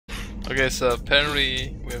Okay, so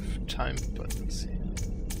apparently we have time buttons here.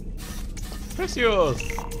 Press yours!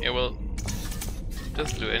 Yeah, well,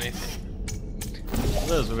 doesn't do anything.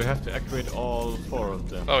 No, so we have to activate all 4 of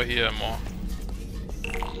them. Oh, here are more.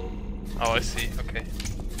 Oh, I see. Okay.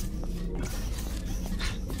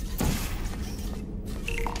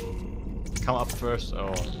 Come up first, or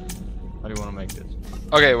how do you want to make it?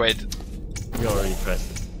 Okay, wait. We already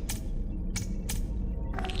pressed it.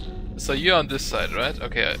 So you're on this side, right?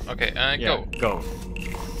 Okay, okay, and Yeah, go. go.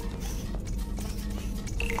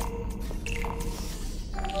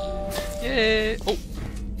 Yay! Oh,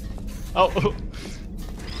 Oh,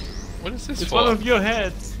 what is this it's for? one of your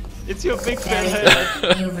heads. It's your big fat Very head.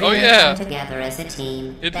 good. You've Oh, really yeah. come together as a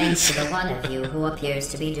team, It thanks is. to the one of you who appears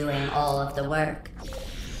to be doing all of the work.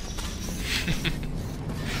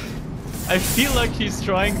 I feel like he's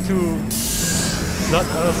trying to not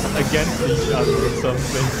us against each other or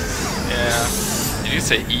something. Yeah. Did you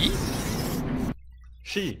say he?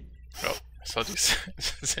 She. Oh, I thought you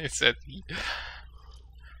said he.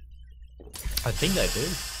 I think I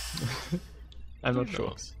did. I'm not sure.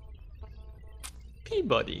 knows?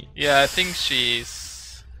 Peabody. Yeah, I think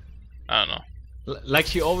she's... I don't know. Like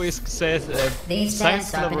she always says, These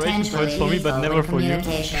science tests are collaboration potentially points for me, but lethal never when for you.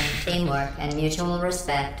 communication, teamwork, and mutual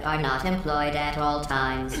respect are not employed at all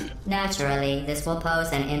times. Naturally, this will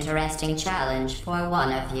pose an interesting challenge for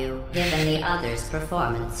one of you, given the other's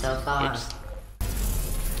performance so far.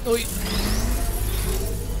 Oops.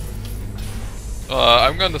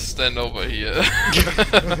 I'm gonna stand over here.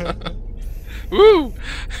 Woo!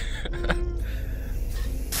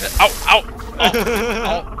 Ow! Ow! Ow!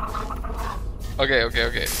 Ow! Okay, okay,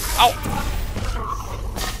 okay. Ow!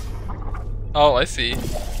 Oh, I see.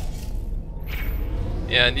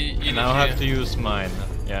 Yeah, and you need now I have to use mine.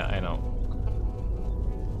 Yeah, I know.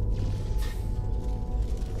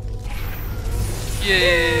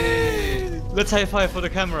 Yay! Let's high five for the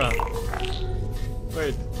camera.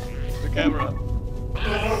 Wait, the camera.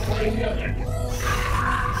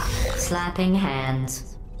 Slapping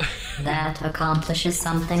hands. That accomplishes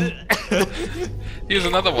something. Here's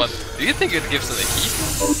another one. Do you think it gives an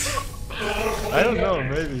heat? I don't know,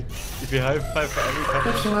 maybe. If you high five for every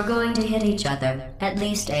camera. If you are going to hit each other, at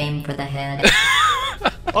least aim for the head.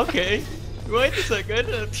 Okay, wait a second.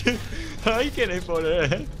 I can aim for the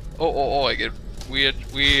head. Oh, I get weird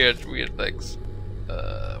legs.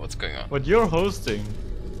 What's going on? What you're hosting?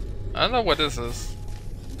 I don't know what this is.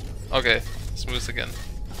 Okay, smooth again.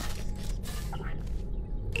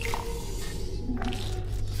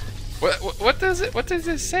 What does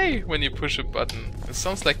it say when you push a button? It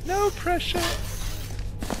sounds like no pressure.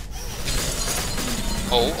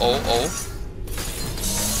 Oh.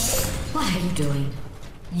 What are you doing?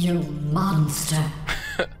 You monster.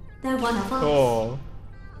 They're one of us. Oh.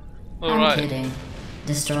 I'm Alright. kidding.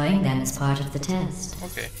 Destroying them is part of the test.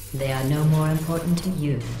 Okay. They are no more important to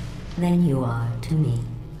you than you are to me.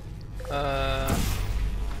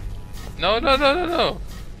 No.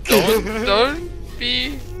 Don't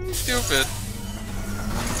be stupid.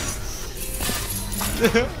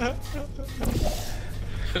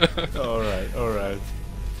 Alright.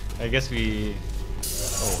 I guess we...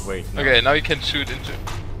 Oh, wait. No. Okay, now you can shoot into...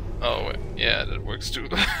 Oh, wait. Yeah, that works too.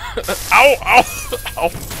 Ow!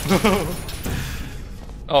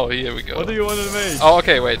 Oh, here we go. What do you want to make? Oh,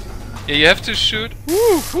 okay, wait. Yeah, you have to shoot.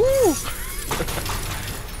 Woo!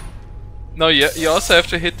 No, you also have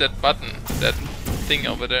to hit that button, that thing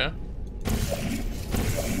over there.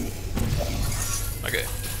 Okay.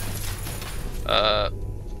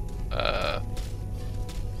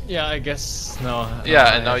 Yeah, I guess no.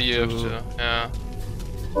 Yeah, and now you have to. Yeah.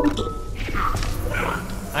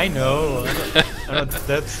 I know. I'm not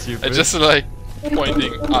that stupid. I just like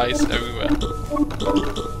pointing eyes everywhere.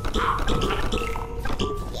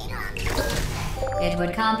 It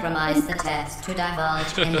would compromise the test to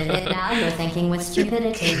divulge into it. Now you're thinking with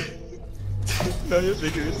stupidity. No, you're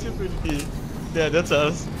thinking it's stupidity. Yeah, that's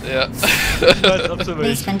us. Yeah. Nice Please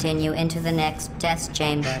observation. continue into the next test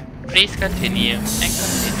chamber. Please continue and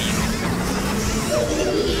continue.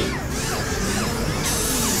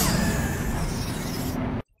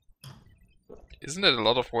 Isn't it a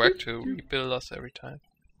lot of work to rebuild us every time?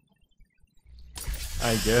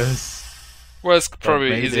 I guess. Well, it's But probably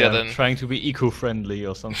maybe easier they're than trying to be eco-friendly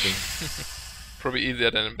or something.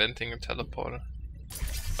 inventing a teleporter.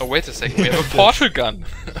 Oh, wait a second, we have a portal gun.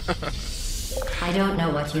 I don't know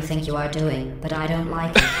what you think you are doing, but I don't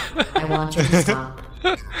like it. I want you to stop.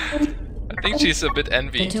 I think she's a bit The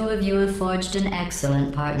envy. two of you have forged an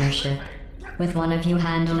excellent partnership, with one of you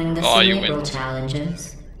handling the Oh, you cerebral win.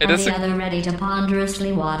 challenges, It and is the a- other ready to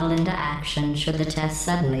ponderously waddle into action should the test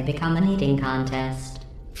suddenly become an eating contest.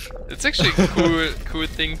 It's actually a cool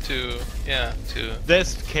thing to, yeah, to...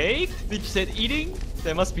 There's cake? Did you say eating?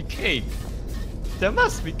 There must be cake. There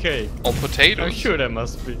must be cake. Or potatoes. I'm sure there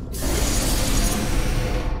must be.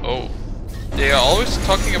 Oh. They are always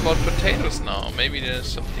talking about potatoes now. Maybe there's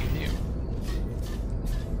something new.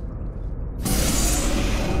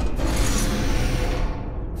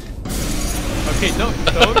 Okay, don't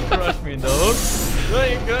crush me, no. No,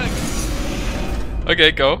 you're good.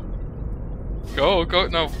 Okay, go. Go,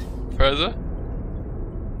 no. Further.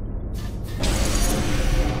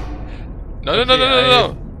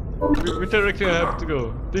 No. We directly have to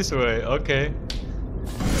go this way, okay.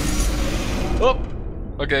 Oh!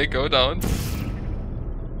 Okay, go down.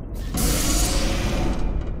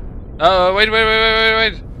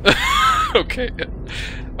 Wait. Okay.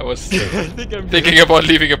 I was thinking about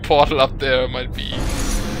leaving a portal up there, might be.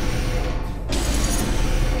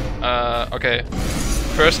 Okay.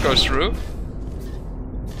 First go through.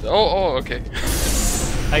 Oh, okay.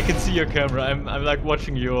 I can see your camera. I'm like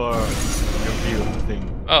watching your view thing.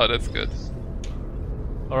 Oh, that's good.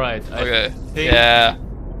 All right. Okay. Think, Yeah.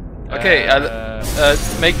 Okay.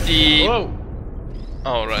 Make the. Whoa.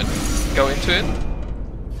 Oh right. Go into it.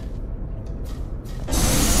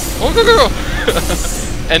 Oh, go!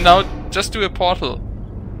 And now just do a portal.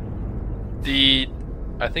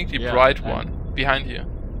 I think the bright one behind you.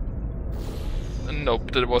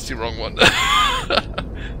 Nope, that was the wrong one.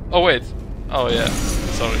 Oh wait. Oh yeah.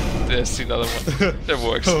 Sorry. There's another one. That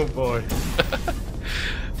works. Oh boy.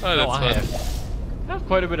 Oh, that's fun. I have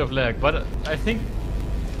quite a bit of lag, but I think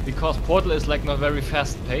because Portal is like not very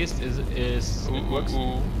fast paced, it works.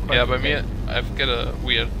 Yeah, by me I've got a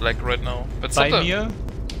weird lag right now. But by me?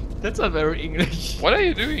 That's not very English. What are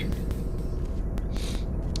you doing?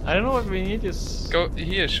 I don't know what we need is... Go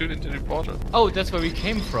here, shoot into the portal. Oh, that's where we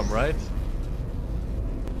came from, right?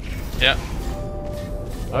 Yeah.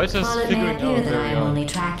 I was just While it may figuring appear out that where I we am are. only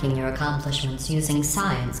tracking your accomplishments using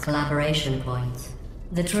science collaboration points,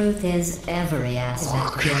 the truth is every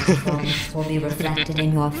aspect of your performance will be reflected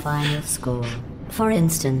in your final score. For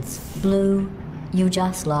instance, Blue, you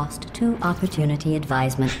just lost 2 opportunity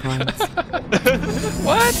advisement points.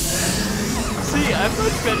 What? See, I'm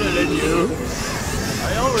much better than you.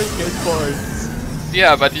 I always get points.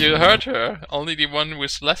 Yeah, but you heard her. Only the one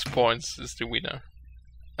with less points is the winner.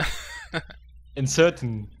 In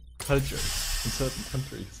certain cultures, in certain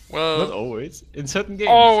countries. Well, not always. In certain games.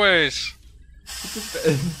 Always. It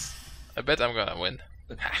depends. I bet I'm gonna win.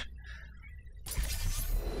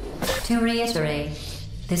 To reiterate,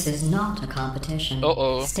 this is not a competition.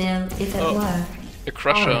 Uh-oh. Still, if it were, A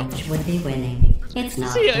crusher. Orange would be winning. It's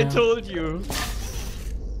not. See, I though. told you.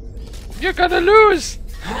 You're gonna lose!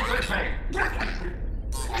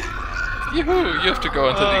 Yoo-hoo! You have to go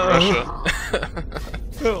into the crusher.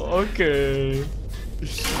 Oh, okay.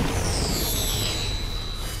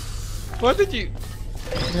 What did you...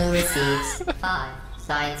 Blue receives 5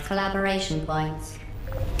 science collaboration points.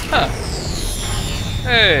 Huh.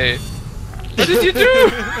 Hey! What did you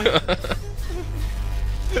do?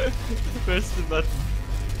 Press the button.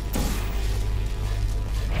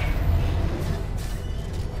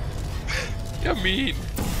 You're mean.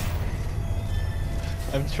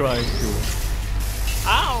 I'm trying to.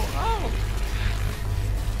 Ow! Ow!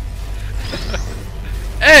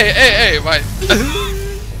 Hey, wait.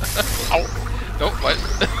 Ow. No, wait.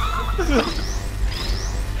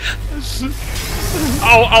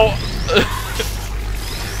 Ow.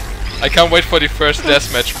 I can't wait for the first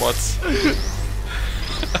deathmatch mods.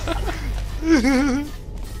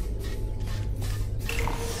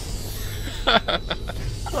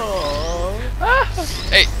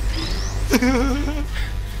 Hey.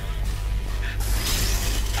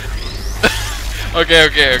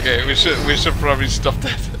 Okay. We should probably stop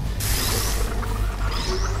that.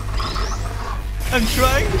 I'm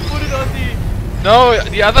trying to put it on the... No,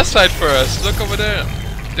 the other side first. Look over there.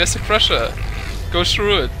 There's a crusher. Go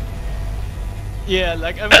through it. Yeah,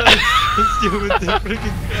 like I'm gonna trust you with the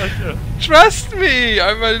freaking crusher. Trust me,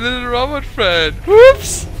 I'm a little robot friend.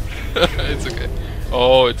 Whoops. It's okay.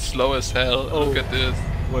 Oh, it's slow as hell. Oh. Look at this.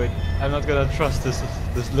 Wait, I'm not gonna trust this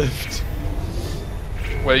lift.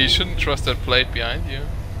 Well, you shouldn't trust that plate behind you.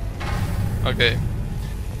 Okay.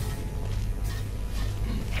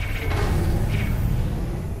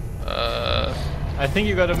 I think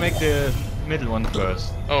you gotta make the middle one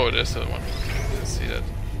first. Oh, there's the one. Let's see that.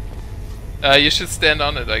 You should stand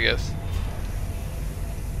on it, I guess.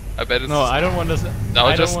 I bet it's... No, I don't want to...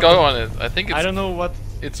 No, just go on it. I think it's... I don't know what...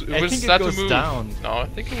 It I will think start it goes to move. down. No, I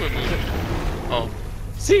think it will move. Oh.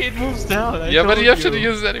 See, it moves down. Yeah, but you have to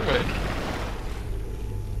use it anyway.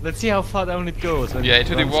 Let's see how far down it goes. When Yeah, it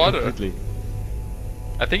into the runs water. completely.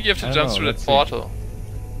 I think you have to I jump know, through that let's see. portal.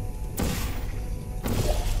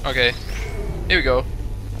 Okay. Here we go.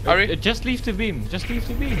 Hurry. Just leave the beam. Just leave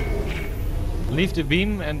the beam. Leave the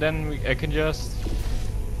beam and then I can just...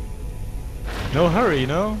 No hurry,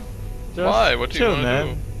 no? Just Why? What do you chill, want to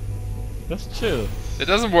man. do? Just chill. It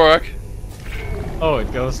doesn't work. Oh,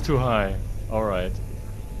 it goes too high. Alright.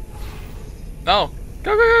 No.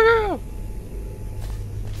 Go, go, go, go.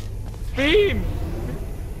 Beam!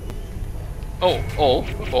 Oh, oh,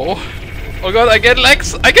 oh. Oh god, I get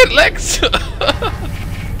legs! I get legs!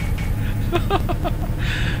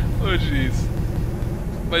 Oh jeez.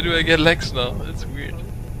 Why do I get legs now? It's weird.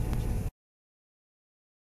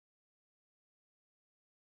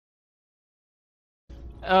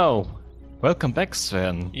 Oh. Welcome back,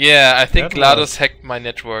 Sven. Yeah, I think That GLaDOS was- hacked my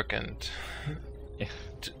network and... Yeah.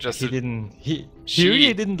 just He didn't... He She.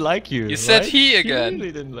 really didn't like you, You said right? he again. He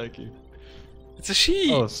really didn't like you. It's a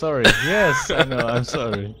she! Oh, sorry. Yes, I know, I'm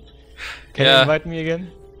sorry. Can you Yeah. invite me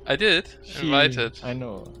again? I did. She- Invited. I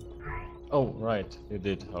know. Oh, right. You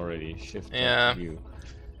did already. Shift Yeah. you.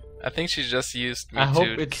 I think she just used me I hope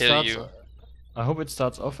to it kill starts. you. I hope it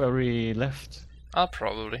starts off very left. Ah,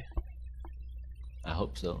 probably. I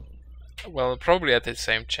hope so. Well, probably at the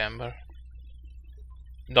same chamber.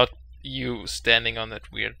 Not you standing on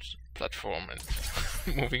that weird platform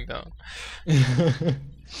and moving down.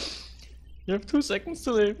 You have 2 seconds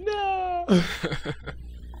to live. No.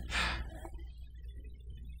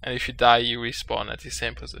 And if you die, you respawn at the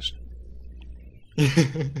same position.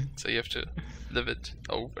 So you have to live it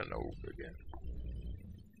over and over again.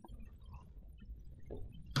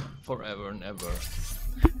 Forever and ever.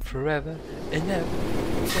 Forever and ever.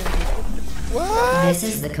 This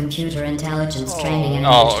is the Computer Intelligence Training and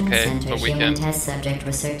Oh, Enrichment okay, Center, but we Human can- Test Subject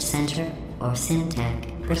Research Center, or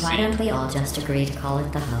SynTech. But why don't we all just agree to call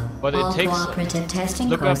it the hub? But it All takes- cooperative testing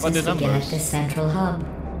look up on courses the begin at numbers. this central hub.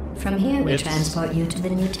 From here, we It's- transport you to the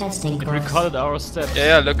new testing It course. recorded our steps. Yeah,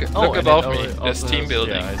 yeah, look and above it me. also There's team has-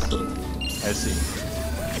 building. Yeah, I see.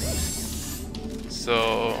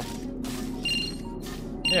 So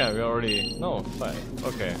Yeah, we already. No, fine.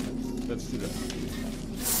 Okay, let's do that.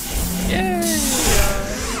 yay!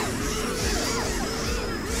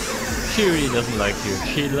 She really doesn't like you.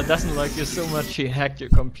 She doesn't like you so much. She hacked your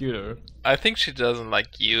computer. I think she doesn't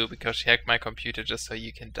like you because she hacked my computer just so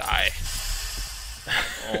you can die.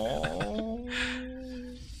 Oh.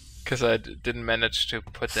 Because I didn't manage to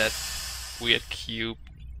put that weird cube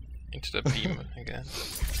into the beam again.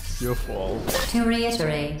 It's your fault. To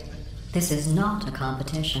reiterate, this is not a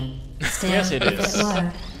competition. Still, Yes, it if is. it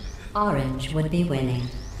were, Orange would be winning.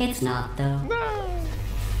 It's not, though.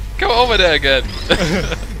 Go over there again!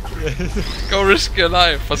 Go risk your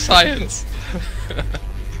life for science!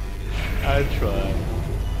 I try.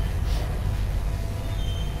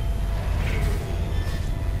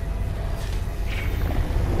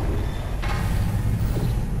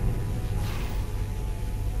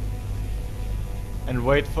 And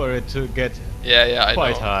wait for it to get Yeah, yeah, I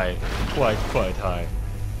quite know. high. Quite high.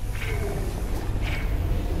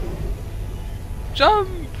 Jump!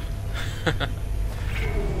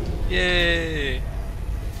 Yay!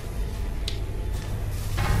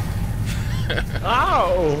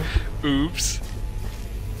 Ow! Oops.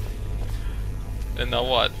 And now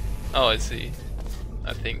what? Oh, I see.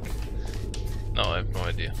 I think. No, I have no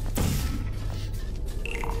idea.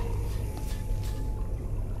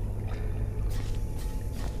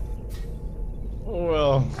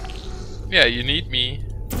 Well, Yeah, you need me.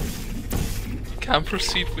 You can't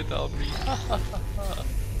proceed without me.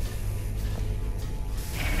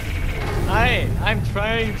 I'm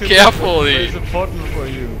trying to Carefully. There's a portal for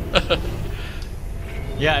you.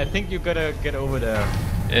 Yeah, I think you gotta get over there.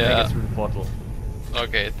 Yeah. Make it through the portal.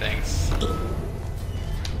 Okay, thanks.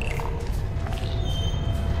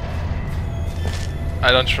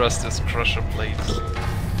 I don't trust this crusher plate.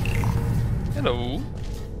 Hello.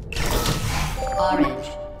 Orange,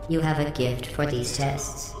 you have a gift for these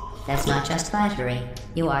tests. That's not just flattery.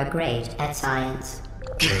 You are great at science.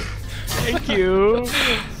 Thank you.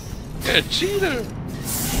 You're a cheater.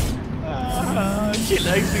 She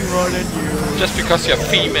likes me more than you. Just because you're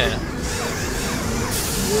female.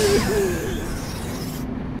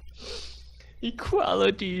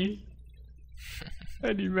 Equality.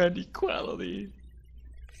 I demand equality.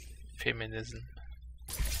 Feminism.